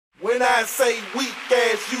When I say weak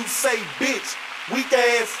ass, you say bitch. Weak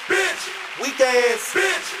ass, bitch. Weak ass,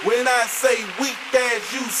 bitch. When I say weak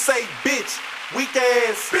ass, you say bitch. Weak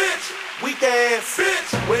ass, bitch. Weak ass,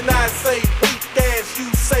 bitch. When I say weak ass, you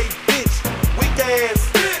say bitch. Weak ass,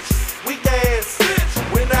 bitch. Weak ass,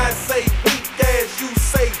 bitch. When I say weak ass, you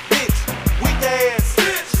say bitch. Weak ass,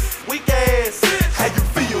 bitch. Weak ass, bitch. How you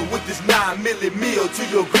feel with this 9 milli meal to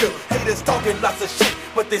your grill? Haters talking lots of shit,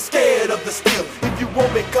 but they scared of the steel. If you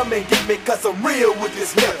want me, come and get me, cause I'm real with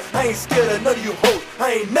this here. I ain't scared of none of you hoes.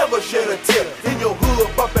 I ain't never shed a tear. In your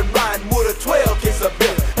hood, bumpin' riding with a 12 case of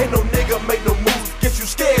bill. Ain't no nigga make no moves, get you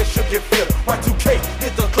scared, shook your feel. Y2K,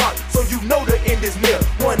 hit the clock, so you know the end is near.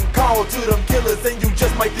 One call to them killers and you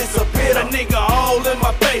just might disappear. A nigga all in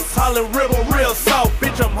my face, hollering ribble real soft.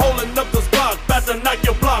 Bitch, I'm holding up this block, about to knock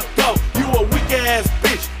your block off. You a weak ass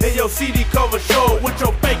bitch, and your CD cover show with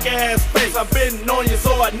your fake ass face. I've been on you,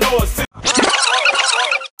 so I know it's.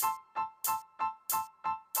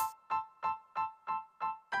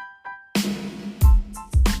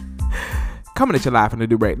 Coming at you live from the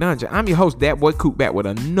Durag Dungeon, I'm your host, Dat Boy Coop, back with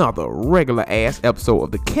another regular ass episode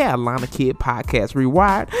of the Carolina Kid Podcast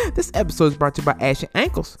Rewired. This episode is brought to you by Ashy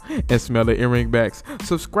Ankles and Smelly Earring Backs.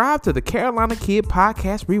 Subscribe to the Carolina Kid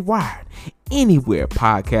Podcast Rewired anywhere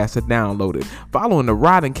podcasts are downloaded. Following the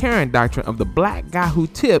ride and caring doctrine of the black guy who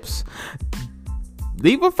tips,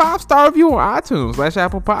 leave a 5-star review on iTunes /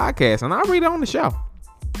 Apple Podcasts, and I'll read it on the show.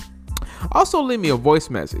 Also, leave me a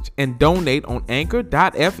voice message and donate on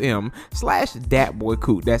anchor.fm /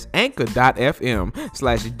 datboycoot. That's anchor.fm /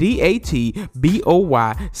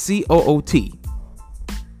 datboycoot.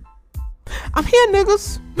 I'm here,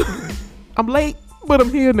 niggas. I'm late, but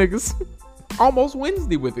I'm here, niggas. Almost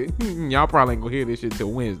Wednesday with it. Y'all probably ain't gonna hear this shit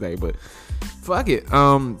till Wednesday, but fuck it.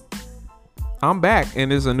 I'm back,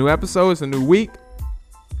 and it's a new episode. It's a new week.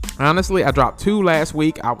 Honestly, I dropped 2 last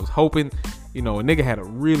week. I was hoping, you know, a nigga had a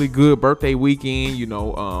really good birthday weekend. You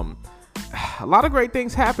know, a lot of great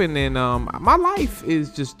things happened, and my life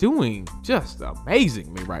is just doing just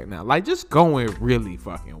amazingly right now. Like, just going really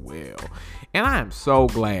fucking well. And I am so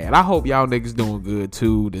glad. I hope y'all niggas doing good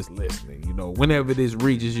too, just listening. You know, whenever this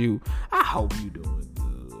reaches you, I hope you doing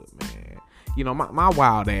good, man. You know, my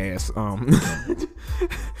wild ass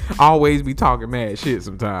always be talking mad shit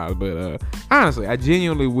sometimes, but honestly, I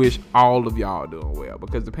genuinely wish all of y'all doing well,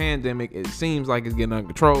 because the pandemic, it seems like it's getting under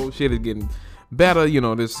control. Shit is getting better. You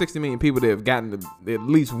know, there's 60 million people that have gotten at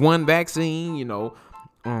least one vaccine. You know,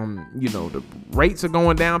 the rates are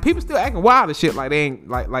going down. People still acting wild and shit like they ain't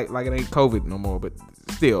like it ain't COVID no more, but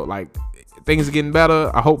still, like, things are getting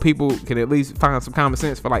better. I hope people can at least find some common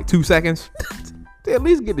sense for like 2 seconds to at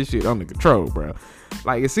least get this shit under control, bro.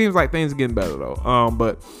 Like, it seems like things are getting better though.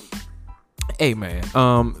 But hey, man,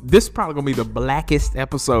 this is probably gonna be the blackest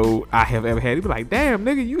episode I have ever had. You be like, damn,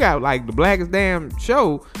 nigga, you got like the blackest damn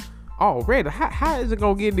show already. How is it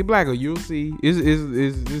gonna get any blacker? You'll see. This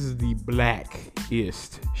is the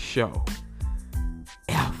blackest show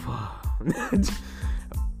ever.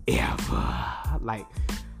 Ever.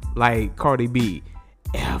 Like Cardi B.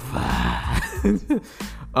 Ever.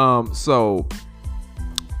 So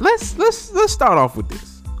let's start off with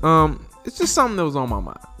this. It's just something that was on my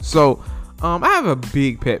mind. So I have a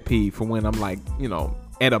big pet peeve for when I'm like, you know,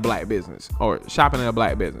 at a black business or shopping at a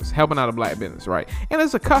black business, helping out a black business, right? And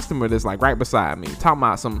there's a customer that's like right beside me talking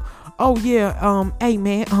about some, oh yeah, hey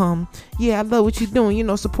man, yeah, I love what you're doing, you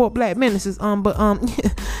know, support black businesses, but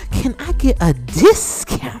can I get a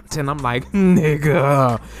discount? And I'm like,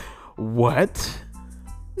 nigga, what?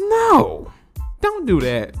 No, don't do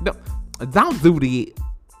that. Don't do that.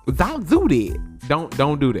 Don't do that.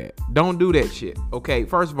 Don't do that. Don't do that shit. Okay,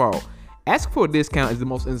 first of all, ask for a discount is the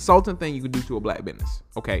most insulting thing you can do to a black business.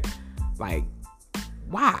 Okay, like,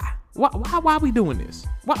 why are we doing this?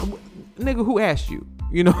 Why, nigga, who asked you?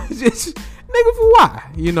 You know, it's just, nigga, for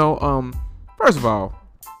why? You know, first of all,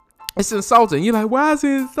 it's insulting. You're like, why is it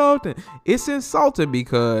insulting? It's insulting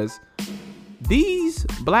because these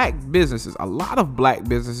black businesses, a lot of black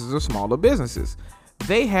businesses are smaller businesses.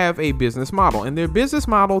 They have a business model, and their business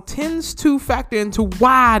model tends to factor into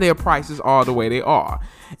why their prices are the way they are.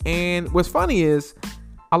 And what's funny is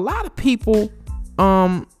a lot of people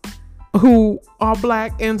who are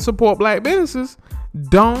black and support black businesses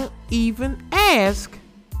don't even ask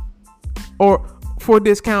or for a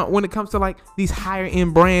discount when it comes to like these higher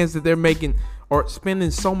end brands that they're making or spending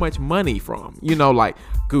so much money from, you know, like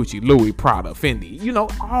Gucci, Louis, Prada, Fendi, you know,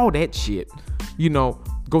 all that shit. You know,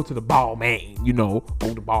 go to the ball, man. You know,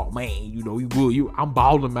 go to ball, man. You know, I'm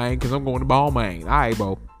balling, man, because I'm going to ball, man. All right,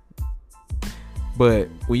 bro. But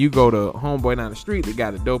when you go to homeboy down the street, they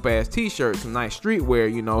got a dope ass t-shirt, some nice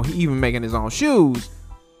streetwear, you know, he even making his own shoes.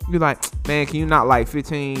 You're like, man, can you not like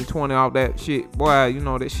 15, 20 off that shit? Boy, you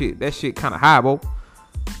know that shit kind of high, bro.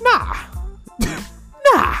 Nah.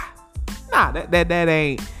 Nah, that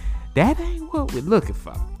ain't what we're looking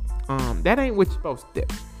for. That ain't what you're supposed to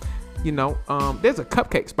do. You know, there's a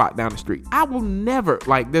cupcake spot down the street. I will never,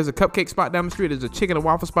 like, there's a cupcake spot down the street. There's a chicken and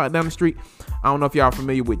waffle spot down the street. I don't know if y'all are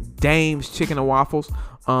familiar with Dame's Chicken and Waffles.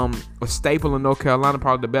 A staple in North Carolina,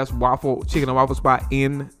 probably the best chicken and waffle spot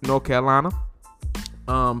in North Carolina.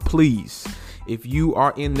 Please, if you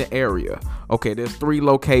are in the area, okay, there's 3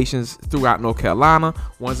 locations throughout North Carolina.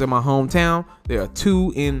 One's in my hometown. There are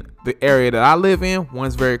 2 in the area that I live in.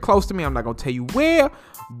 One's very close to me. I'm not gonna tell you where,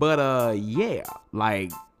 but yeah,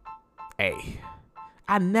 like, hey,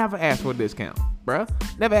 I never ask for a discount, bruh.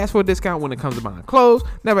 Never ask for a discount when it comes to buying clothes.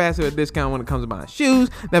 Never ask for a discount when it comes to buying shoes.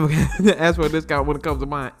 Never ask for a discount when it comes to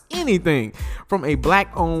buying anything from a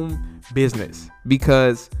black-owned business,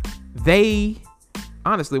 because they,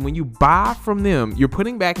 honestly, when you buy from them, you're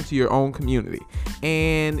putting back into your own community,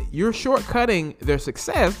 and you're shortcutting their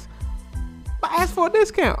success by asking for a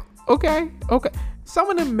discount. Okay. Some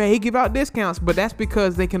of them may give out discounts, but that's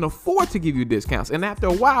because they can afford to give you discounts. And after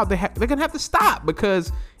a while, they're gonna have to stop,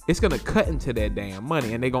 because it's gonna cut into their damn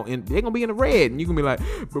money, and they're gonna be in the red. And you can be like,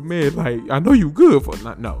 but man, like, I know you good for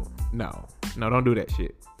no, don't do that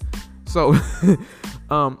shit. So,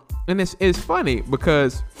 and it's funny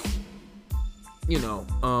because, you know,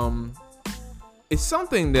 it's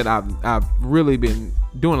something that I've really been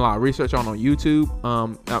doing a lot of research on YouTube.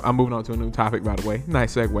 I'm moving on to a new topic, by the way.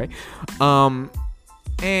 Nice segue.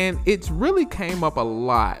 And it's really came up a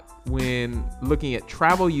lot when looking at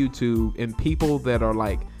travel YouTube and people that are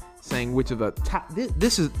like saying which of the top,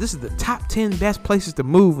 this is the top 10 best places to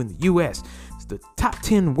move in the U.S. It's the top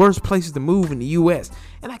 10 worst places to move in the U.S.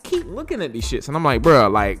 And I keep looking at these shits and I'm like, bro,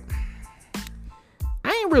 like,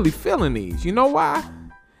 I ain't really feeling these. You know why?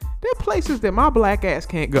 They're places that my black ass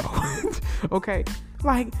can't go. Okay?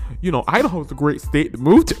 Like, you know, Idaho's a great state to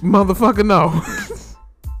move to. Motherfucker, no.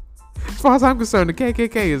 As far as I'm concerned, the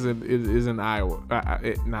KKK is in Iowa.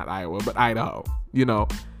 Not Iowa, but Idaho. You know,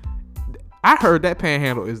 I heard that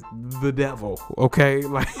panhandle is the devil. Okay?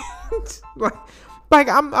 Like,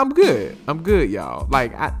 I'm good. I'm good, y'all.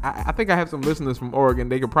 Like, I think I have some listeners from Oregon.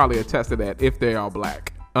 They could probably attest to that if they are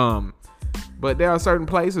black. But there are certain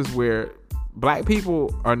places where black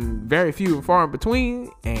people are very few and far in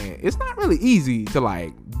between, and it's not really easy to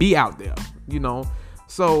like be out there, you know.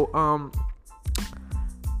 So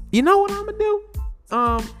you know what I'm gonna do?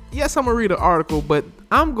 Yes, I'm gonna read an article, but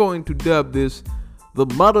I'm going to dub this the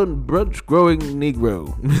modern brunch growing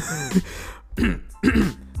Negro.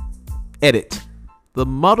 Edit. The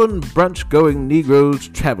modern brunch going Negro's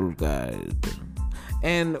travel guide.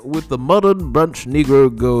 And with the modern brunch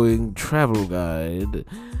Negro going travel guide,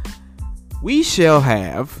 we shall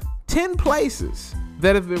have 10 places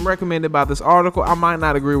that have been recommended by this article. I might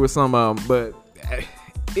not agree with some of them, but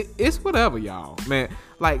it's whatever, y'all, man.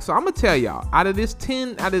 Like, so I'm gonna tell y'all, out of the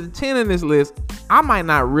 10 in this list, I might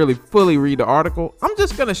not really fully read the article. I'm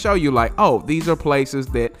just gonna show you, like, oh, these are places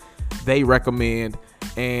that they recommend.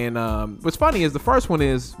 And what's funny is the first one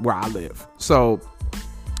is where I live. So,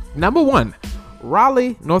 number 1,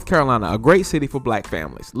 Raleigh, North Carolina, a great city for black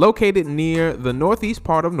families. Located near the northeast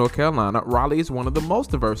part of North Carolina, Raleigh is one of the most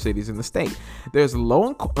diverse cities in the state. There's a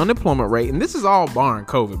low unemployment rate, and this is all barring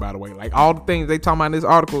COVID, by the way. Like, all the things they talking about in this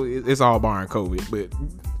article, it's all barring COVID,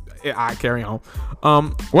 but I carry on.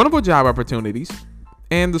 Wonderful job opportunities,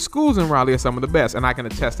 and the schools in Raleigh are some of the best, and I can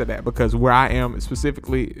attest to that because where I am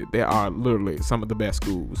specifically, there are literally some of the best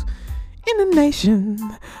schools in the nation.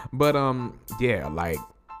 But yeah, like,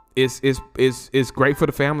 it's great for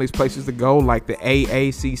the families, places to go like the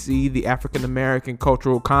AACC, the African American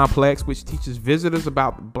Cultural Complex, which teaches visitors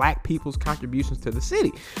about black people's contributions to the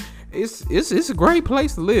city. It's a great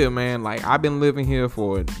place to live, man. Like, I've been living here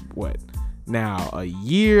for what now, a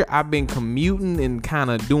year. I've been commuting and kind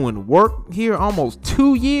of doing work here almost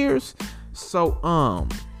 2 years. So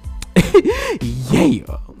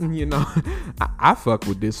yeah, you know, I fuck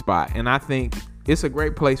with this spot, and I think it's a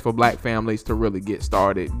great place for black families to really get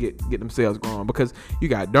started, get themselves going, because you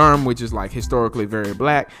got Durham, which is like historically very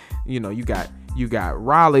black. You know, you got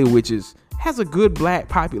Raleigh, which has a good black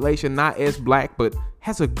population, not as black, but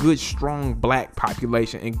has a good strong black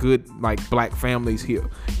population and good like black families here.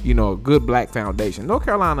 You know, a good black foundation. North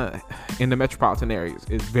Carolina in the metropolitan areas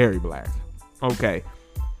is very black. Okay,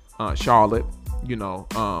 Charlotte, you know,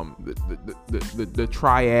 the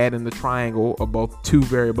triad and the triangle are both 2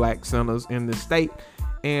 very black centers in the state,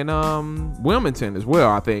 and Wilmington as well.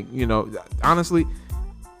 I think, you know, honestly,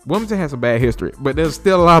 Wilmington has a bad history, but there's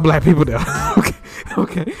still a lot of black people there. Okay,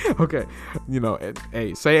 Okay.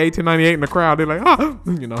 Hey, say 1898 in the crowd, they're like,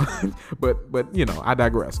 but I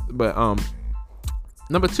digress. But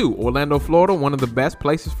number 2, Orlando, Florida, one of the best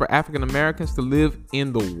places for African Americans to live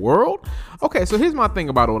in the world. Okay, so here's my thing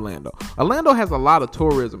about Orlando. Orlando has a lot of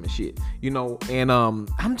tourism and shit, and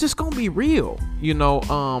I'm just gonna be real,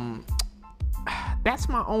 that's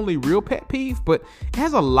my only real pet peeve, but it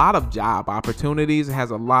has a lot of job opportunities. It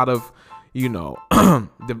has a lot of,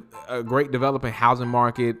 a great developing housing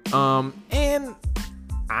market. And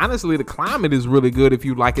honestly, the climate is really good if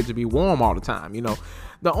you like it to be warm all the time.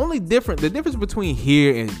 The difference between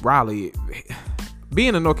here and Raleigh,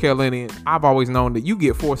 being a North Carolinian, I've always known that you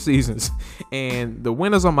get 4 seasons and the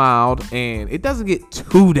winters are mild and it doesn't get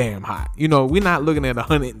too damn hot. We're not looking at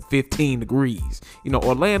 115 degrees.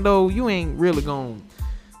 Orlando, you ain't really gonna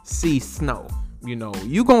see snow.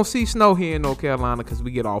 You gonna see snow here in North Carolina because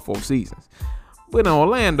we get all 4 seasons. But in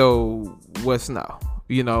Orlando, what snow?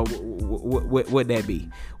 What that be?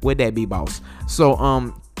 What that be, boss?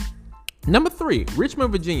 So, number 3,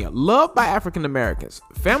 Richmond, Virginia, loved by African Americans.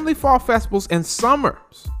 Family fall festivals and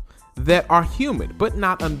summers that are humid but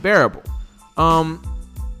not unbearable.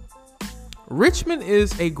 Richmond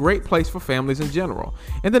is a great place for families in general.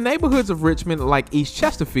 In the neighborhoods of Richmond, like East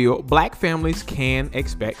Chesterfield, black families can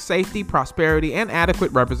expect safety, prosperity, and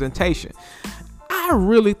adequate representation. I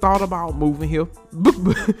really thought about moving here.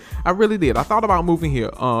 I really did. I thought about moving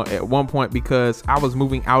here at one point because I was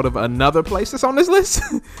moving out of another place that's on this list.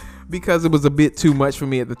 Because it was a bit too much for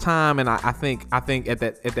me at the time, and I think at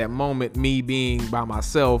that moment, me being by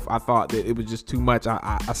myself, I thought that it was just too much.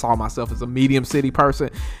 I saw myself as a medium city person,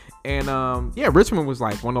 and Richmond was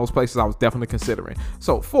like one of those places I was definitely considering.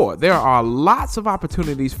 So 4, there are lots of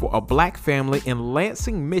opportunities for a black family in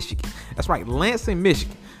Lansing, Michigan. That's right, Lansing,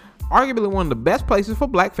 Michigan. Arguably one of the best places for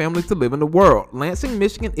black families to live in the world. Lansing,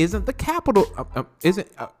 Michigan isn't the capital. Isn't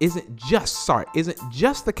just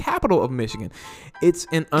the capital of Michigan. It's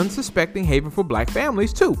an unsuspecting haven for black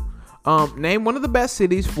families too. Named one of the best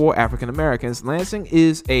cities for African Americans. Lansing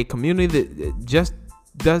is a community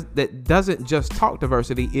that doesn't just talk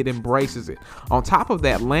diversity, it embraces it. On top of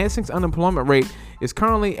that, Lansing's unemployment rate is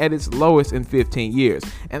currently at its lowest in 15 years.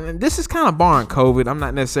 And this is kind of barring COVID. I'm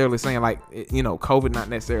not necessarily saying COVID, not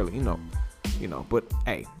necessarily, but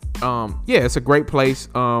hey, it's a great place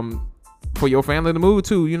for your family to move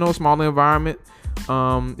to, smaller environment. It's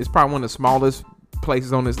probably one of the smallest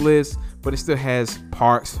places on this list, but it still has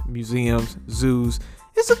parks, museums, zoos.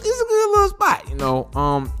 It's a good little spot,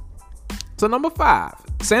 So number 5,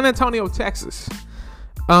 San Antonio, Texas.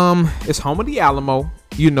 It's home of the Alamo,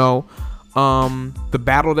 the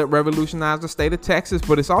battle that revolutionized the state of Texas,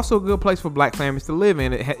 but it's also a good place for black families to live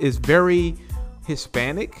in. It is very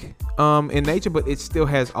Hispanic in nature, but it still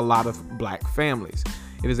has a lot of black families.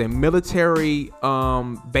 It is a military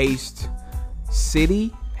based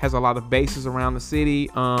city, has a lot of bases around the city,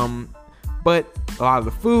 but a lot of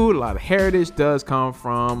the food, a lot of heritage does come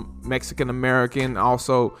from Mexican American,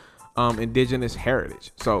 also indigenous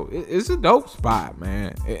heritage. So it's a dope spot,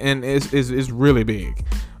 man, and it's really big.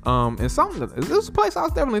 And this is a place I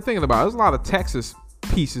was definitely thinking about. There's a lot of Texas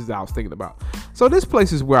pieces that I was thinking about. So this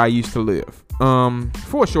place is where I used to live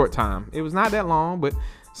for a short time. It was not that long, but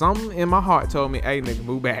something in my heart told me, hey nigga,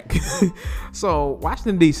 move back. So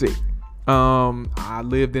Washington DC, I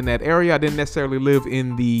lived in that area. I didn't necessarily live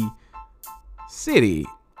in the city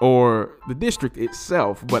or the district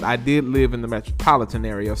itself, but I did live in the metropolitan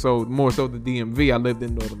area. So more so the DMV. I lived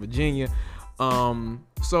in Northern Virginia.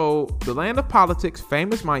 So the land of politics,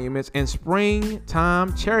 famous monuments, and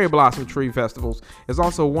springtime cherry blossom tree festivals is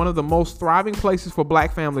also one of the most thriving places for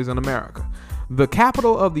black families in America. The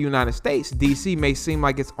capital of the United States, DC, may seem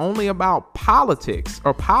like it's only about politics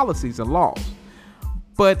or policies and laws,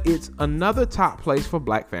 but it's another top place for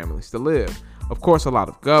black families to live. Of course, a lot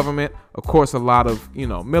of government, of course, a lot of,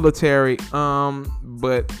 military,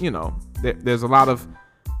 but there's a lot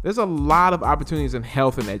of opportunities in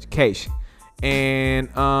health and education. And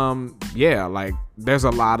there's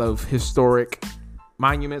a lot of historic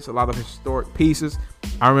monuments, a lot of historic pieces.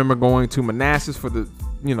 I remember going to Manassas for the,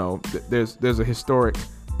 there's a historic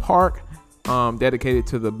park dedicated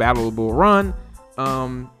to the Battle of Bull Run.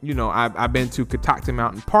 I've been to Catoctin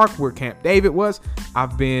Mountain Park where Camp David was.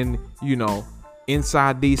 I've been,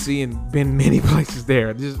 inside DC and been many places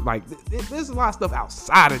there. Just like there's a lot of stuff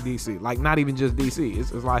outside of DC, like not even just DC.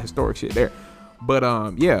 It's a lot of historic shit there. But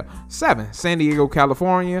 7, San Diego,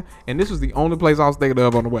 California, and this was the only place I was thinking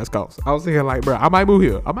of on the West Coast. I was thinking like, bro, I might move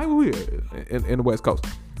here in the West Coast.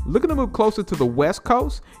 Looking to move closer to the West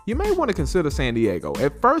Coast, you may want to consider San Diego.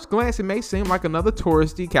 At first glance, it may seem like another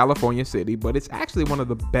touristy California city, but it's actually one of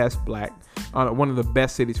the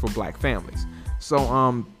best cities for black families.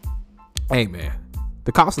 So, hey man,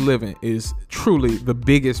 the cost of living is truly the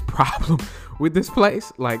biggest problem with this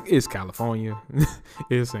place. Like, it's California,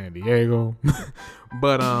 it's San Diego,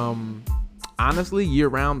 but honestly, year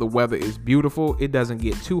round the weather is beautiful. It doesn't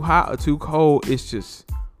get too hot or too cold. It's just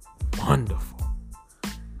wonderful.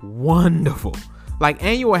 Like,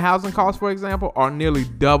 annual housing costs, for example, are nearly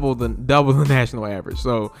double the national average.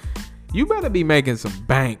 So you better be making some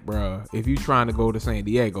bank, bro, if you trying to go to San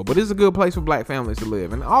Diego. But it's a good place for black families to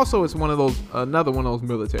live, and also it's another one of those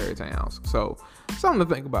military towns. So something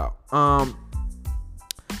to think about.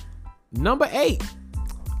 Number 8.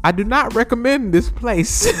 I do not recommend this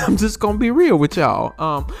place. I'm just gonna be real with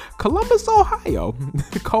y'all. Columbus, Ohio.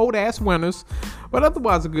 Cold ass winters, but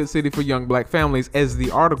otherwise a good city for young black families, as the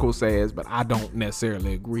article says, but I don't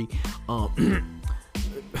necessarily agree.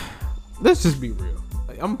 Let's just be real.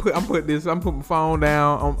 I'm putting my phone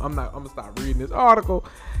down. I'm gonna stop reading this article.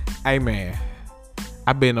 Hey man,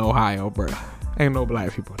 I've been to Ohio, bro. Ain't no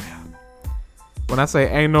black people there. When I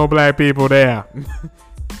say ain't no black people there,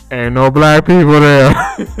 ain't no black people there.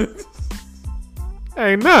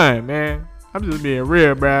 Ain't none, man. I'm just being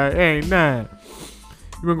real, bro. Ain't none.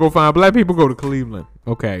 You wanna go find black people? Go to Cleveland,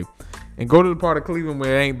 okay, and go to the part of Cleveland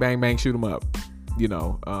where it ain't bang bang shoot 'em up. You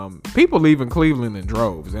know, people leaving Cleveland in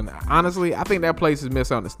droves, and honestly, I think that place is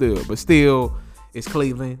misunderstood. But still, it's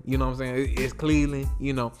Cleveland. You know what I'm saying? It's Cleveland.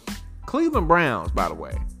 You know, Cleveland Browns, by the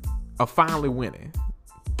way, are finally winning.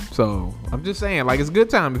 So I'm just saying, like, it's a good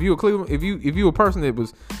time if you a Cleveland, if you a person that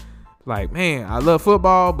was like, man, I love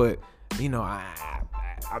football, but you know,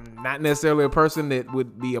 I'm not necessarily a person that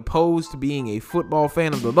would be opposed to being a football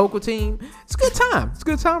fan of the local team. It's a good time. It's a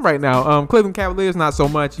good time right now. Cleveland Cavaliers, not so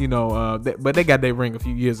much, you know, but they got their ring a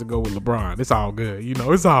few years ago with LeBron. It's all good. You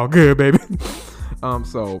know, it's all good, baby.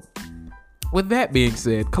 So with that being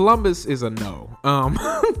said, Columbus is a no.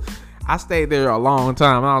 I stayed there a long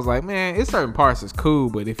time, and I was like, man, it's certain parts is cool,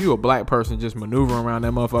 but if you a black person just maneuvering around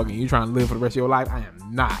that motherfucker and you trying to live for the rest of your life, I am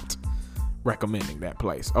not recommending that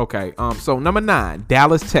place. Okay, so number 9,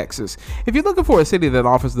 Dallas, Texas. If you're looking for a city that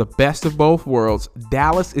offers the best of both worlds,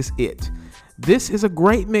 Dallas is it. This is a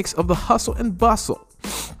great mix of the hustle and bustle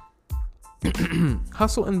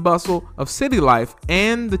of city life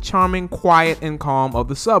and the charming quiet and calm of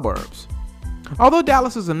the suburbs. Although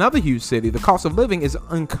Dallas is another huge city, the cost of living is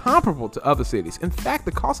incomparable to other cities. In fact,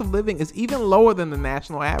 the cost of living is even lower than the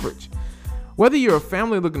national average. Whether you're a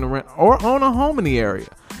family looking to rent or own a home in the area,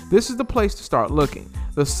 this is the place to start looking.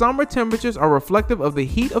 The summer temperatures are reflective of the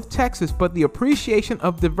heat of Texas, but the appreciation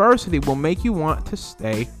of diversity will make you want to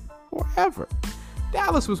stay forever.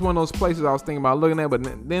 Dallas was one of those places I was thinking about looking at, but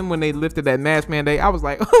then when they lifted that mask mandate, I was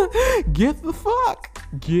like, get the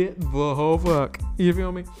whole fuck. You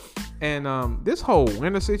feel me? And this whole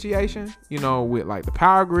winter situation, you know, with like the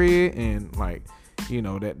power grid and like, you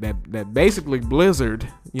know, that basically blizzard,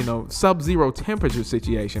 you know, sub-zero temperature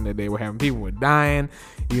situation that they were having. People were dying,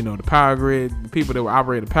 you know, the power grid, the people that were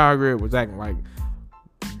operating the power grid was acting like,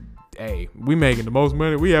 hey, we making the most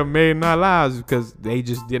money we ever made in our lives, because they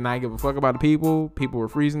just did not give a fuck about the people. People were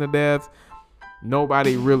freezing to death.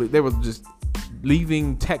 Nobody really, they were just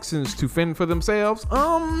leaving Texans to fend for themselves.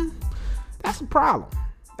 That's a problem.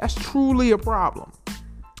 That's truly a problem.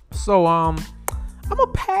 So, I'm a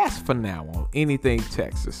pass for now on anything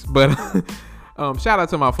Texas, but shout out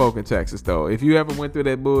to my folk in Texas though. If you ever went through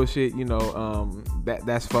that bullshit, you know,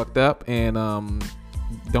 that's fucked up, and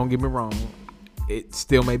don't get me wrong, it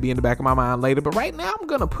still may be in the back of my mind later, but right now I'm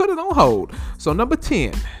gonna put it on hold. So number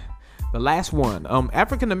 10, the last one,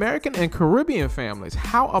 African American and Caribbean families.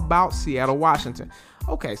 How about Seattle, Washington?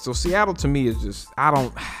 Okay, so Seattle to me is just, I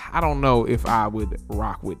don't know if I would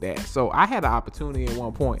rock with that. So I had the opportunity at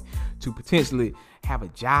one point to potentially have a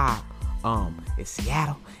job in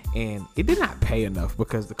Seattle, and it did not pay enough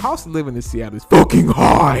because the cost of living in Seattle is fucking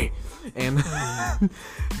high. And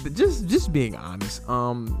just being honest,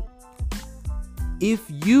 if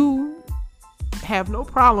you have no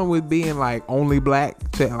problem with being like only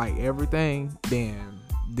black to like everything, then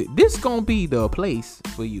this gonna be the place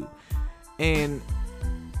for you. And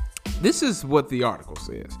this is what the article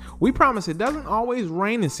says. We promise it doesn't always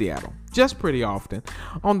rain in Seattle, just pretty often.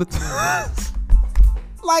 On the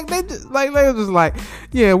they were just like,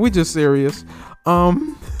 yeah, we just serious.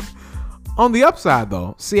 On the upside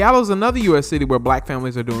though, Seattle is another U.S. city where black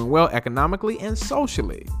families are doing well economically and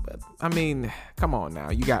socially. But I mean, come on now,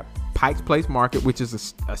 you got Pike's Place Market, which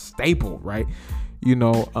is a staple, right? You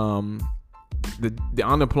know, The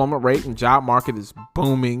unemployment rate and job market is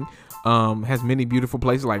booming. Has many beautiful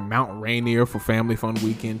places like Mount Rainier for family fun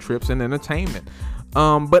weekend trips and entertainment.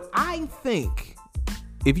 But I think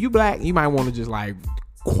if you black, you might want to just like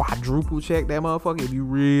quadruple check that motherfucker if you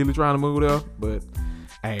really trying to move there. But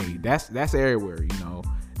hey, that's everywhere, you know.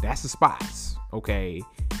 That's the spots, okay?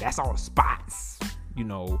 That's all the spots, you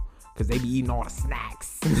know, because they be eating all the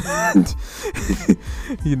snacks,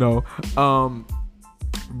 you know.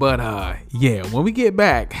 But yeah, when we get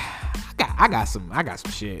back, I got some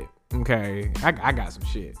shit, okay? I got some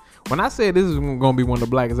shit. When I said this is gonna be one of the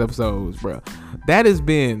blackest episodes, bro, that has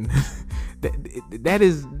been that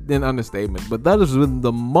is an understatement. But that has been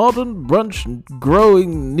the modern brunch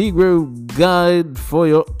growing Negro guide for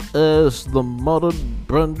your ass. The modern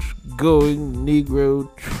brunch going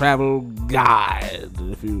Negro travel guide,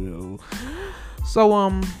 if you will. So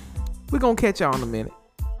we're gonna catch y'all in a minute.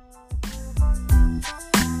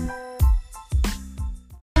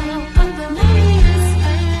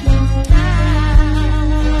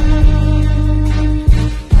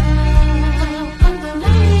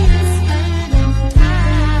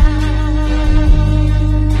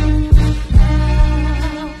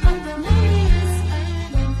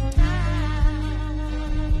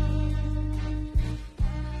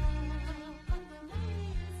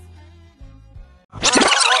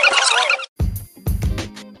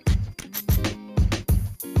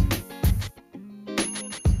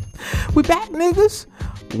 We back, niggas.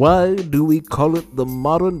 Why do we call it the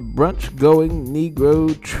modern brunch going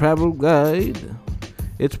Negro travel guide?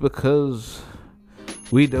 It's because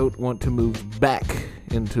we don't want to move back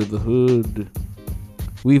into the hood.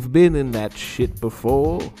 We've been in that shit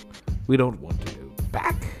before. We don't want to go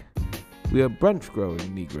back. We are brunch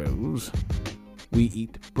growing Negroes. We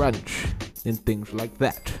eat brunch and things like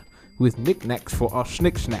that with knickknacks for our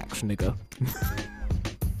snick snacks, nigga.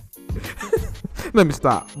 Let me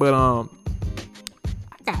stop. But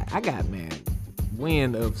I got man,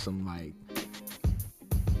 wind of some like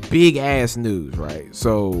big ass news, right?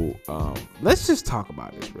 So let's just talk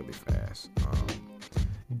about this really fast.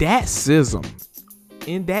 Datsism.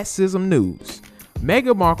 In Datsism news,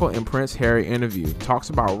 Meghan Markle and Prince Harry interview talks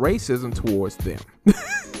about racism towards them.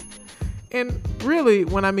 And really,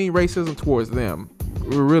 when I mean racism towards them,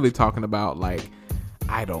 we're really talking about like,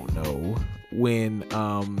 I don't know, when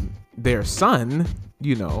their son,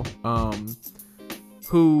 you know,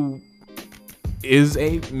 who is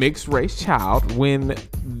a mixed race child, when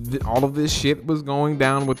all of this shit was going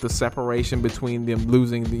down with the separation between them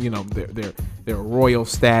losing, you know, their royal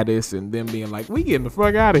status and them being like, we getting the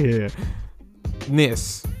fuck out of here.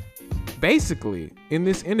 Basically, in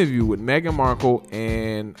this interview with Meghan Markle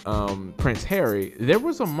and Prince Harry, there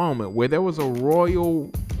was a moment where there was a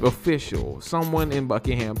royal official, someone in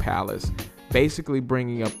Buckingham Palace, basically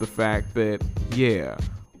bringing up the fact that, yeah,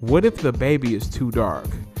 what if the baby is too dark?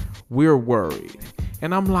 We're worried.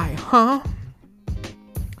 And I'm like, huh?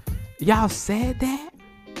 Y'all said that?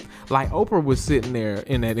 Like, Oprah was sitting there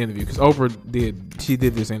in that interview, because Oprah did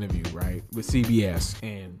this interview, right, with CBS,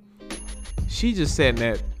 and she just sat in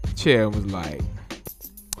that chair and was like,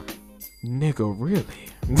 nigga, really?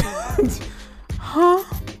 Huh?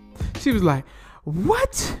 She was like,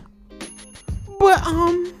 what? But,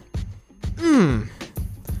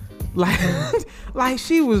 like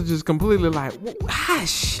she was just completely like,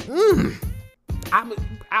 hush.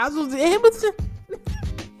 I was able to,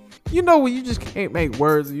 you know, when you just can't make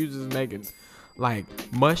words and you just making like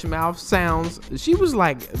mush mouth sounds. She was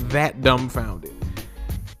like that dumbfounded.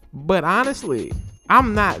 But honestly,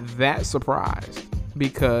 I'm not that surprised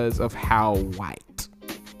because of how white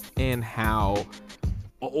and how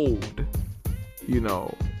old, you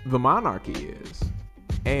know, the monarchy is.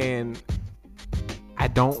 And I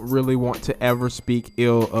don't really want to ever speak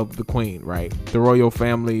ill of the Queen, right? The royal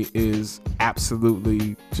family is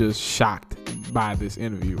absolutely just shocked by this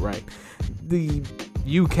interview, right? The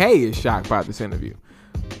UK is shocked by this interview.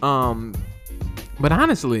 But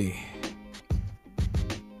honestly,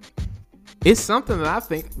 it's something that I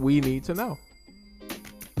think we need to know.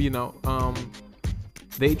 You know,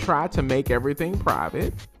 they try to make everything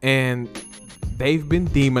private, and they've been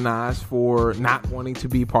demonized for not wanting to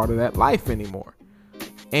be part of that life anymore.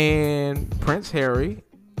 And Prince Harry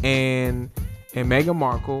and Meghan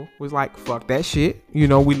Markle was like, fuck that shit. You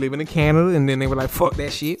know, we living in Canada. And then they were like, fuck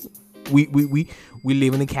that shit. We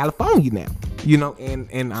living in California now. You know,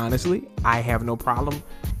 and honestly, I have no problem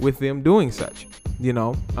with them doing such. You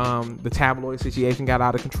know, the tabloid situation got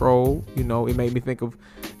out of control. You know, it made me think of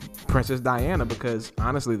Princess Diana, because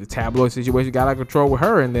honestly, the tabloid situation got out of control with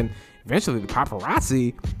her. And then eventually the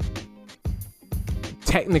paparazzi,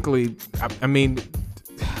 technically, I mean,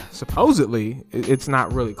 supposedly, it's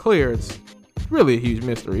not really clear. It's really a huge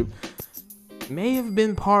mystery. May have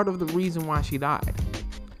been part of the reason why she died.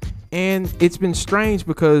 And it's been strange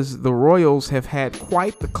because the royals have had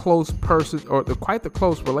quite the close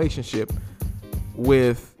relationship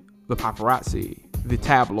with the paparazzi, the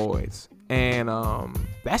tabloids, and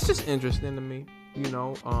that's just interesting to me.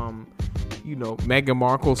 Meghan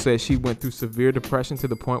Markle says she went through severe depression to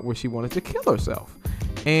the point where she wanted to kill herself,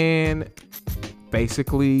 and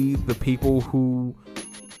basically the people who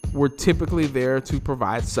were typically there to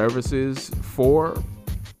provide services for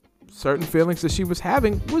certain feelings that she was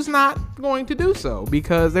having was not going to do so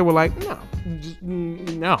because they were like, no,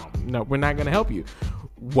 we're not going to help you.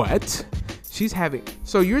 What?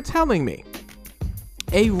 So you're telling me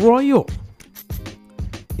a royal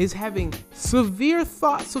is having severe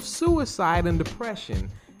thoughts of suicide and depression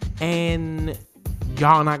and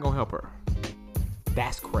y'all not going to help her?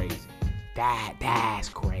 That's crazy. That's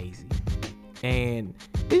crazy. And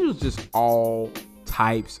it was just all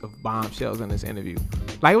types of bombshells in this interview.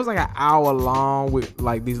 Like, it was like an hour long with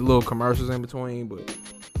like these little commercials in between, but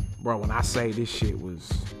bro, when I say this shit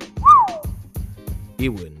was, it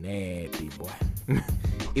was nasty, boy.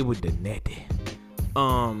 It was the natty.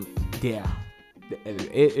 Yeah,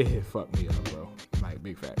 it fucked me up, bro. Like,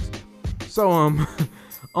 big facts. So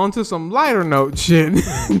on to some lighter note shit.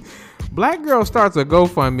 Black girl starts a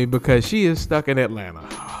GoFundMe because she is stuck in Atlanta.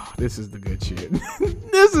 This is the good shit.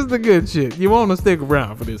 This is the good shit. You want to stick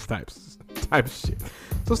around for this type of shit.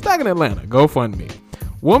 So, stuck in Atlanta, GoFundMe.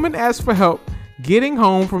 Woman asks for help getting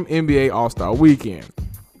home from NBA All-Star Weekend.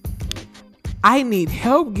 I need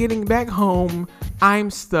help getting back home.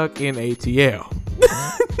 I'm stuck in ATL.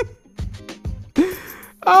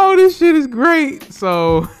 Oh, this shit is great.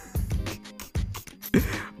 So,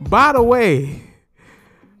 by the way,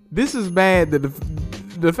 this is bad.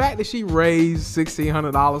 The fact that she raised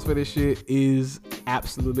 $1,600 for this shit is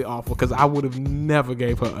absolutely awful because I would have never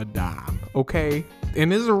gave her a dime, okay?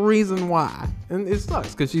 And there's a reason why. And it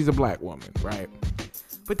sucks because she's a black woman, right?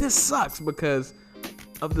 But this sucks because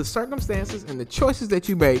of the circumstances and the choices that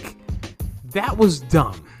you make. That was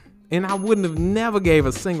dumb. And I wouldn't have never gave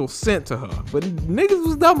a single cent to her. But niggas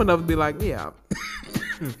was dumb enough to be like, yeah,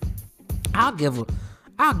 I'll give her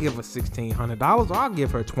 $1,600 or I'll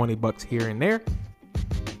give her $20 here and there.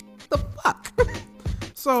 The fuck?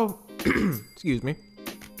 So, excuse me.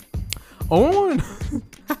 A woman,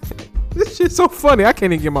 this shit's so funny. I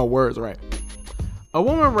can't even get my words right. A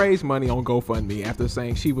woman raised money on GoFundMe after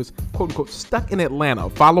saying she was, quote unquote, stuck in Atlanta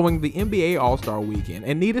following the NBA All-Star Weekend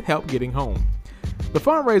and needed help getting home. The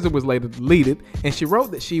fundraiser was later deleted, and she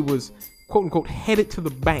wrote that she was, quote unquote, headed to the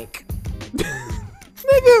bank.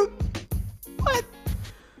 Nigga, what?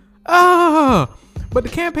 But the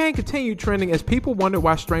campaign continued trending as people wondered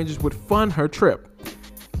why strangers would fund her trip.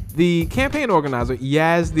 The campaign organizer,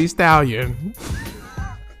 Yaz the Stallion.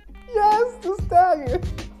 Yaz the Stallion.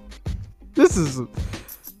 This is,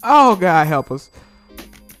 oh God help us.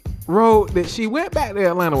 Wrote that she went back to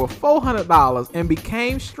Atlanta with $400 and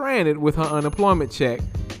became stranded with her unemployment check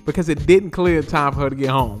because it didn't clear time for her to get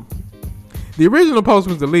home. The original post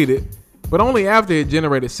was deleted, but only after it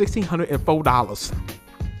generated $1,604.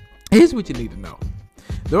 Here's what you need to know.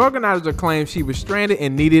 The organizer claimed she was stranded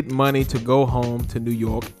and needed money to go home to New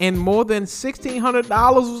York, and more than $1,600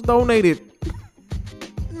 was donated.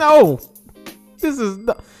 No, this is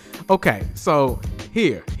okay. So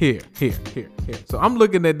here. So I'm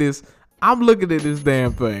looking at this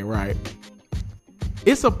damn thing, right?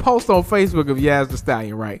 It's a post on Facebook of Yaz the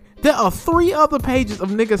Stallion, right? There are 3 other pages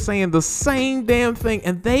of niggas saying the same damn thing,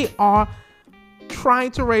 and they are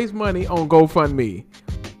trying to raise money on GoFundMe.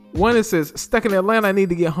 One that says, stuck in Atlanta, I need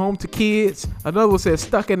to get home to kids. Another one says,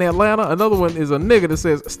 stuck in Atlanta. Another one is a nigga that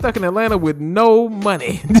says, stuck in Atlanta with no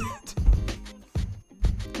money.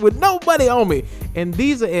 With no money on me. And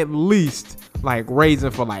these are at least like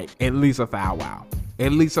raising for like at least $1,000.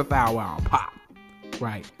 At least $1,000 pop.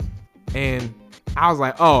 Right. And I was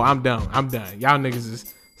like, oh, I'm done. Y'all niggas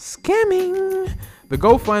is scamming. The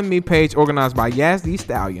GoFundMe page, organized by Yaz the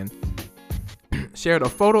Stallion, shared a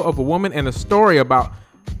photo of a woman and a story about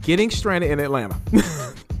getting stranded in Atlanta.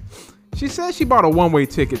 She says she bought a one-way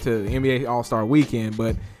ticket to the NBA All-Star Weekend,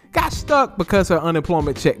 but got stuck because her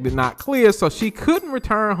unemployment check did not clear, so she couldn't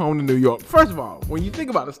return home to New York. First of all, when you think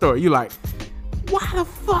about the story, you're like, why the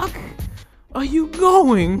fuck are you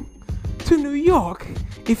going to New York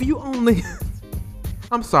if you only...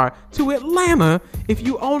 I'm sorry, to Atlanta if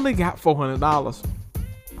you only got $400?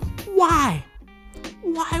 Why?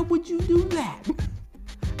 Why would you do that?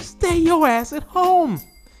 Stay your ass at home.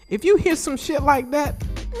 If you hear some shit like that,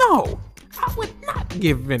 no, I would not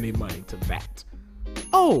give any money to that.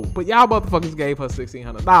 Oh, but y'all motherfuckers gave her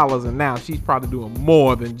 $1,600, and now she's probably doing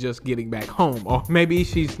more than just getting back home. Or maybe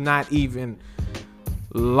she's not even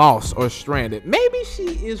lost or stranded. Maybe she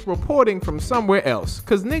is reporting from somewhere else.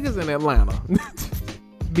 Because niggas in Atlanta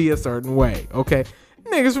be a certain way, okay?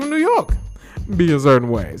 Niggas from New York be a certain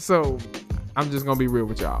way. So I'm just going to be real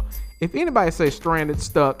with y'all. If anybody say stranded,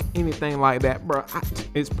 stuck, anything like that, bro,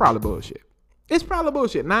 it's probably bullshit. It's probably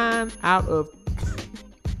bullshit. 9 out of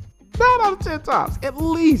 10 times. At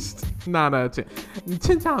least 9 out of 10.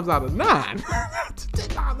 10 times out of 9. 10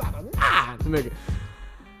 times out of 9, nigga.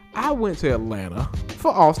 I went to Atlanta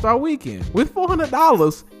for All-Star Weekend with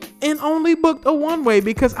 $400 and only booked a one-way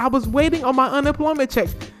because I was waiting on my unemployment check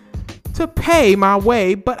to pay my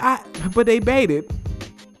way, but they baited.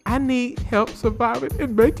 I need help surviving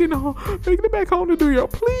and making it back home to New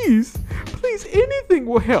York. Please, anything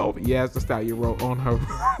will help. Yeah, that's the style you wrote on her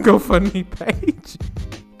GoFundMe page.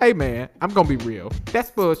 Hey man, I'm gonna be real. That's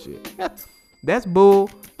bullshit. That's bull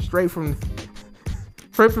straight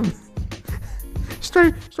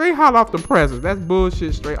hot off the presses. That's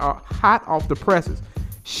bullshit hot off the presses.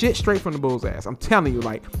 Shit straight from the bull's ass. I'm telling you,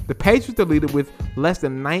 like, the page was deleted with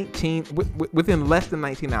within less than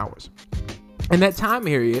 19 hours. In that time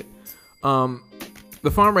period, the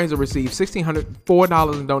fundraiser received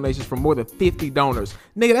 $1,604 in donations from more than 50 donors.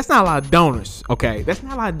 Nigga, that's not a lot of donors, okay? That's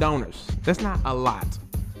not a lot of donors. That's not a lot.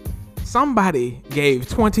 Somebody gave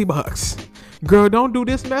 $20. Girl, don't do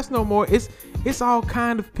this mess no more. It's all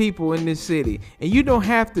kind of people in this city, and you don't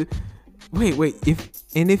have to. Wait.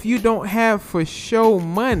 If you don't have for show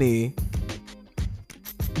money,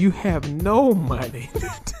 you have no money.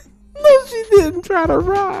 No, she didn't try to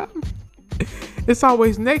rhyme. It's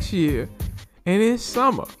always next year, and it's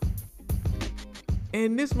summer,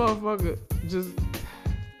 and this motherfucker just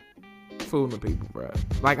fooling the people, bro.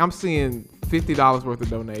 Like, I'm seeing $50 worth of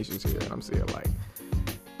donations here. I'm seeing like,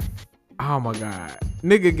 oh my god,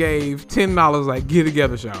 nigga gave $10 like, get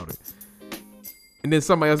together, shouted, and then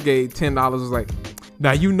somebody else gave $10 was like,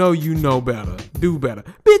 now you know better, do better,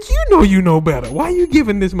 bitch. You know better. Why you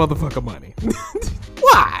giving this motherfucker money?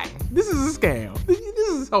 Why? This is a scam. This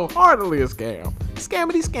is wholeheartedly a scam.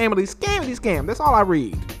 Scam. That's all I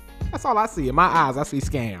read. That's all I see in my eyes. I see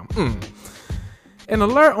scam. An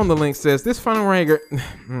alert on the link says this fundraiser.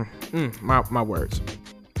 My words.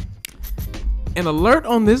 An alert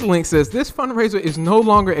on this link says this fundraiser is no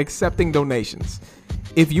longer accepting donations.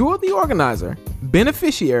 If you are the organizer,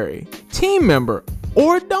 beneficiary, team member,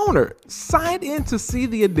 or donor, sign in to see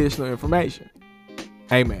the additional information.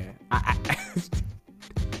 Hey man,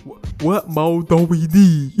 what more do we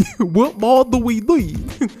need? What more do we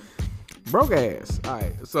need? Broke ass. All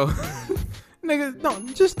right, so nigga,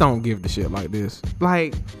 don't give the shit like this.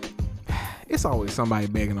 Like, it's always somebody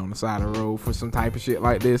begging on the side of the road for some type of shit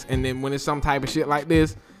like this, and then when it's some type of shit like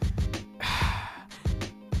this,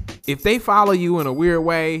 if they follow you in a weird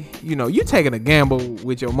way, you taking a gamble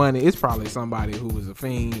with your money. It's probably somebody who was a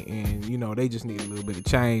fiend, and they just need a little bit of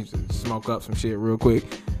change to smoke up some shit real quick.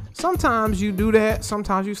 Sometimes you do that.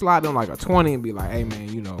 Sometimes you slide them like a 20 and be like, hey man,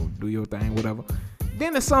 do your thing, whatever.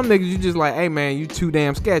 Then there's some niggas you just like, hey man, you too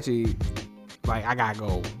damn sketchy. Like, I gotta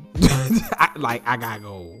go. I gotta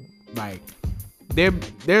go. Like,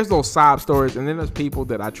 there's those sob stories, and then there's people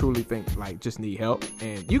that I truly think like just need help,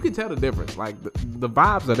 and you can tell the difference. Like, the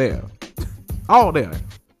vibes are there, all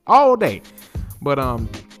day. But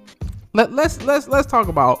let's talk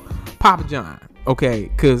about Papa John,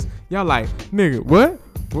 okay? Cause y'all like, nigga, what?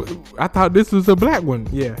 I thought this was a black one.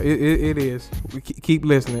 Yeah, it is. Keep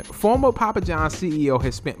listening. Former Papa John CEO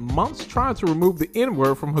has spent months trying to remove the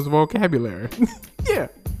N-word from his vocabulary. Yeah,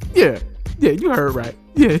 you heard right.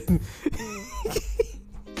 Yeah.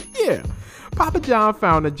 Yeah. Papa John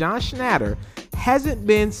founder John Schnatter hasn't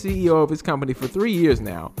been CEO of his company for 3 years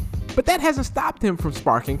now, but that hasn't stopped him from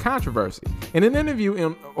sparking controversy. In an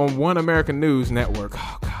interview on One American News Network,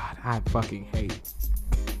 oh God, I fucking hate.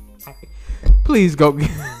 Please go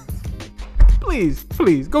get, please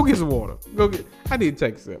go get some water. I need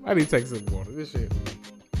to take a sip. Of water. This shit.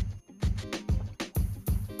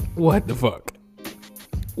 What the fuck?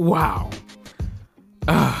 Wow.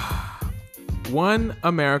 One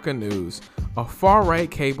America News, a far-right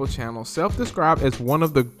cable channel self-described as one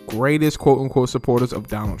of the greatest quote-unquote supporters of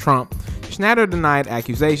Donald Trump, Schnatter denied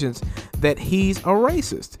accusations that he's a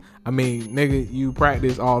racist. I mean, nigga, you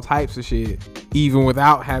practice all types of shit, even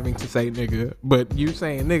without having to say nigga, but you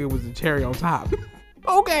saying nigga was the cherry on top.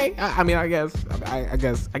 Okay. I guess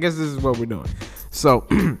this is what we're doing. So,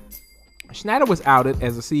 Schnatter was outed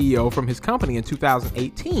as a CEO from his company in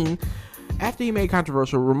 2018 after he made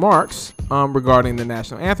controversial remarks regarding the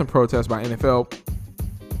national anthem protest by NFL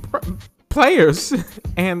players,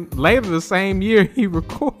 and later the same year he was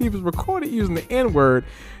recorded using the N-word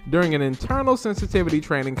during an internal sensitivity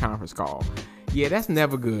training conference call. Yeah, that's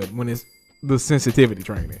never good when it's the sensitivity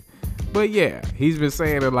training. But yeah, he's been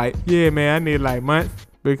saying it like, yeah, man, I need like months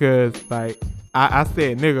because like I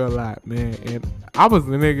said nigga a lot, man, and I was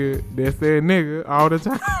the nigga that said nigga all the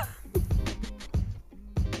time.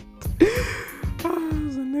 I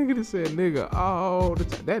was a nigga that said nigga all the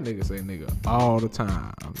time. That nigga said nigga all the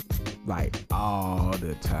time. Like all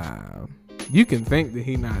the time. You can think that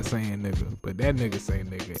he not saying nigga, but that nigga say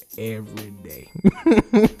nigga every day.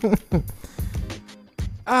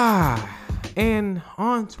 And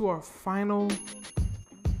on to our final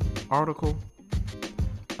article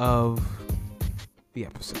of the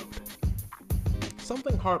episode.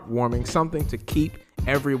 Something heartwarming, something to keep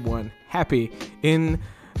everyone happy in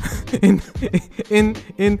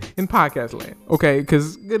podcast land, okay?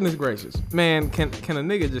 Because goodness gracious, man, can a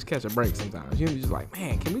nigga just catch a break sometimes? You're just like,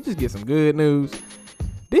 man, can we just get some good news?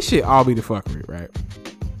 This shit all be the fuckery, right?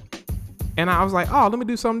 And I was like, oh, let me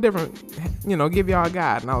do something different, you know, give y'all a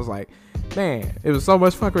guide. And I was like, man, it was so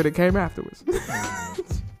much fuckery that came afterwards.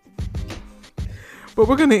 But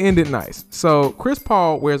we're gonna end it nice. So Chris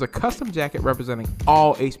Paul wears a custom jacket representing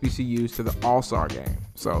all HBCUs to the All-Star game.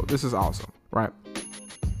 So this is awesome, right?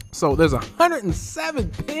 So there's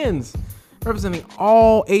 107 pins representing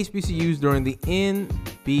all HBCUs during the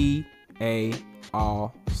NBA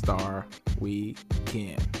All-Star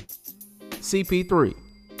Weekend. CP3,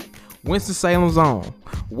 Winston-Salem's own,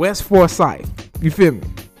 West Forsyth, you feel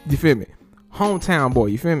me? Hometown boy,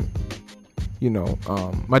 you feel me? You know,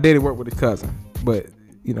 my daddy worked with his cousin, but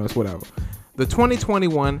you know, it's whatever. The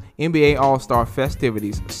 2021 NBA All-Star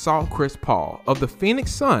festivities saw Chris Paul of the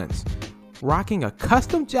Phoenix Suns rocking a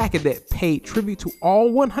custom jacket that paid tribute to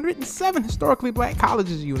all 107 historically black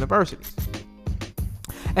colleges and universities.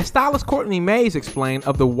 As stylist Courtney Mays explained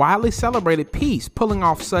of the widely celebrated piece, pulling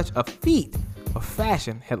off such a feat of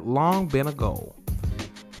fashion had long been a goal.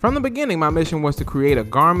 From the beginning, my mission was to create a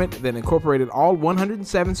garment that incorporated all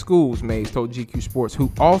 107 schools, Mays told GQ Sports,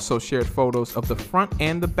 who also shared photos of the front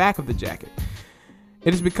and the back of the jacket.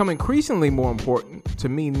 It has become increasingly more important to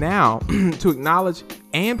me now to acknowledge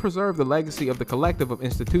and preserve the legacy of the collective of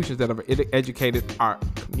institutions that have educated our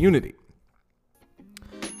community.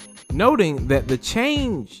 Noting that the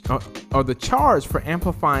change or the charge for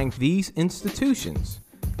amplifying these institutions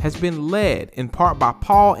has been led in part by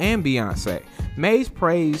Paul and Beyonce, Mays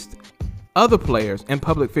praised other players and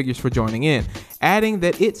public figures for joining in, adding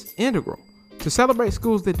that it's integral to celebrate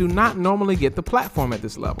schools that do not normally get the platform at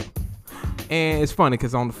this level. And it's funny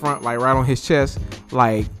because on the front, like right on his chest,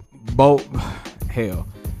 like both, hell,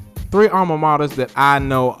 3 alma maters that I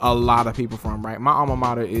know a lot of people from, right? My alma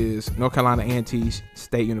mater is North Carolina A&T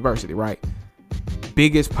State University, right?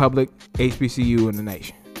 Biggest public HBCU in the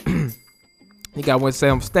nation. You got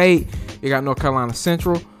Winston-Salem State, you got North Carolina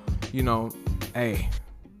Central, you know, hey,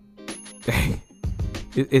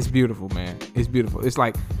 it's beautiful, man. It's beautiful. It's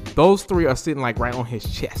like those 3 are sitting like right on his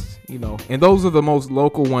chest, you know, and those are the most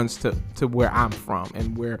local ones to where I'm from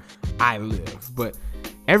and where I live. But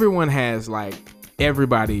everyone has like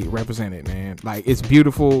everybody represented, man. Like it's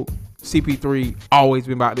beautiful. CP3 always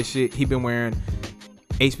been about this shit. He been wearing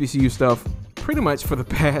HBCU stuff pretty much for the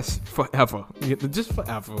past forever, just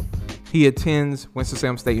forever. He attends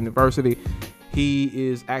Winston-Salem State University. He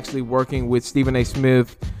is actually working with Stephen A.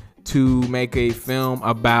 Smith to make a film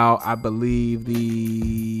about, I believe,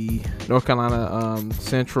 the North Carolina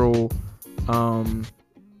Central, North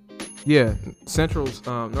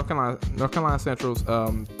Carolina Central's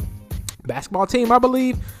basketball team, I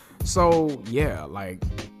believe. So yeah, like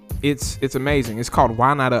it's amazing. It's called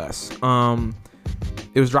Why Not Us.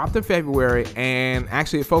 It was dropped in February, and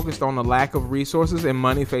actually it focused on the lack of resources and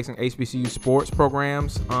money facing HBCU sports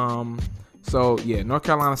programs. So yeah, North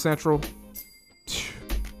Carolina Central,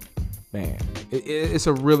 man, it's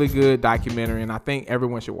a really good documentary, and I think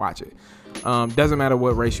everyone should watch it. Doesn't matter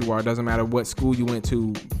what race you are, doesn't matter what school you went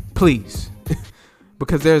to, please,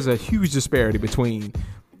 because there's a huge disparity between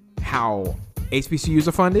how HBCUs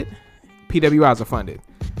are funded, PWIs are funded.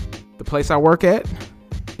 The place I work at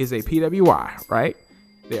is a PWI, right?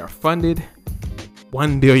 They are funded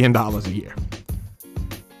 $1 billion a year.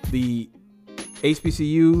 The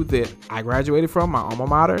HBCU that I graduated from, my alma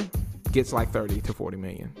mater, gets like 30 to 40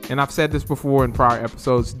 million. And I've said this before in prior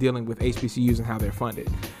episodes dealing with HBCUs and how they're funded.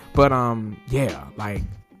 But yeah, like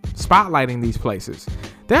spotlighting these places.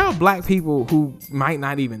 There are black people who might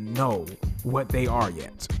not even know what they are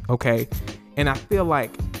yet, okay? And I feel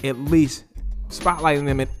like at least spotlighting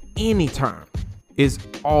them in any term is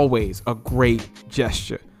always a great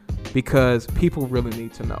gesture because people really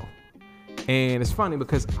need to know. And it's funny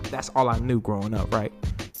because that's all I knew growing up, right?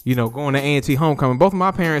 You know, going to A&T homecoming. Both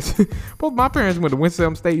my parents went to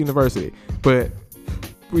Winston-Salem State University, but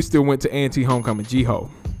we still went to A&T homecoming, G-Ho.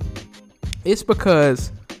 It's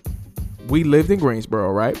because we lived in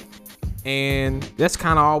Greensboro, right? And that's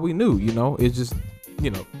kind of all we knew, you know. It's just, you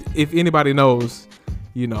know, if anybody knows,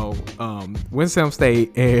 you know, Winston-Salem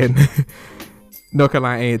State and North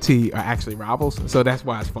Carolina A&T are actually rivals, so that's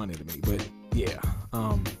why it's funny to me. But yeah,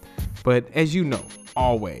 but as you know,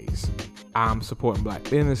 always I'm supporting black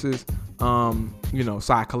businesses. You know,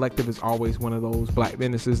 Side Collective is always one of those black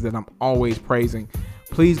businesses that I'm always praising.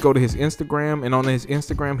 Please go to his Instagram, and on his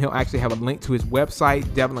Instagram, he'll actually have a link to his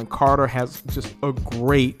website. Devlin Carter has just a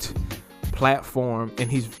great platform,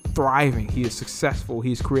 and he's thriving. He is successful.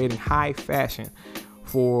 He's creating high fashion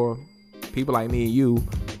for people like me and you,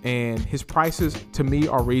 and his prices to me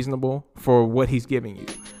are reasonable for what he's giving you.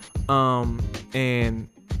 And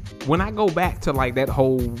when I go back to like that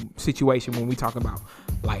whole situation when we talk about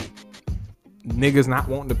like niggas not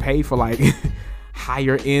wanting to pay for like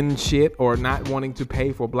higher end shit, or not wanting to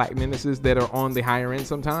pay for black businesses that are on the higher end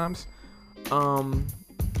sometimes,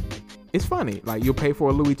 it's funny. Like, you'll pay for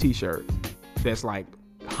a Louis t-shirt that's like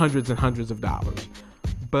hundreds and hundreds of dollars,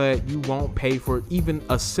 but you won't pay for even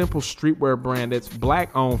a simple streetwear brand that's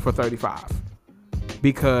black owned for $35,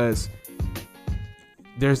 because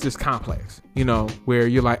there's this complex, you know, where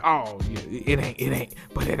you're like, oh, it ain't,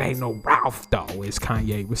 but it ain't no Ralph though, as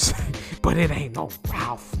Kanye was saying, but it ain't no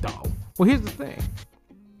Ralph though. Well, here's the thing.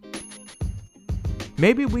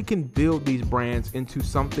 Maybe we can build these brands into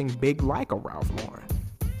something big like a Ralph Lauren,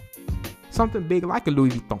 something big like a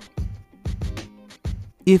Louis Vuitton,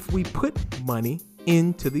 if we put money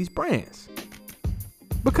into these brands,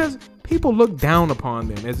 because people look down upon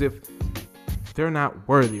them as if they're not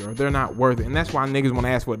worthy or they're not worthy. And that's why niggas want to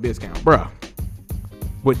ask for a discount. Bruh,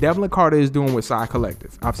 what Devlin Carter is doing with Side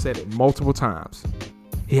Collective, I've said it multiple times.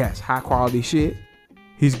 He has high quality shit.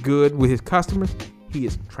 He's good with his customers. He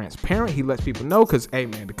is transparent. He lets people know, because, hey,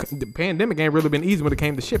 man, the pandemic ain't really been easy when it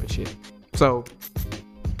came to shipping shit. So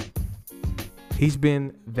he's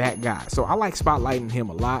been that guy. So I like spotlighting him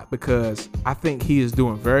a lot, because I think he is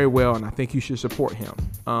doing very well, and I think you should support him.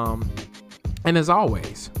 And as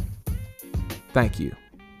always, thank you.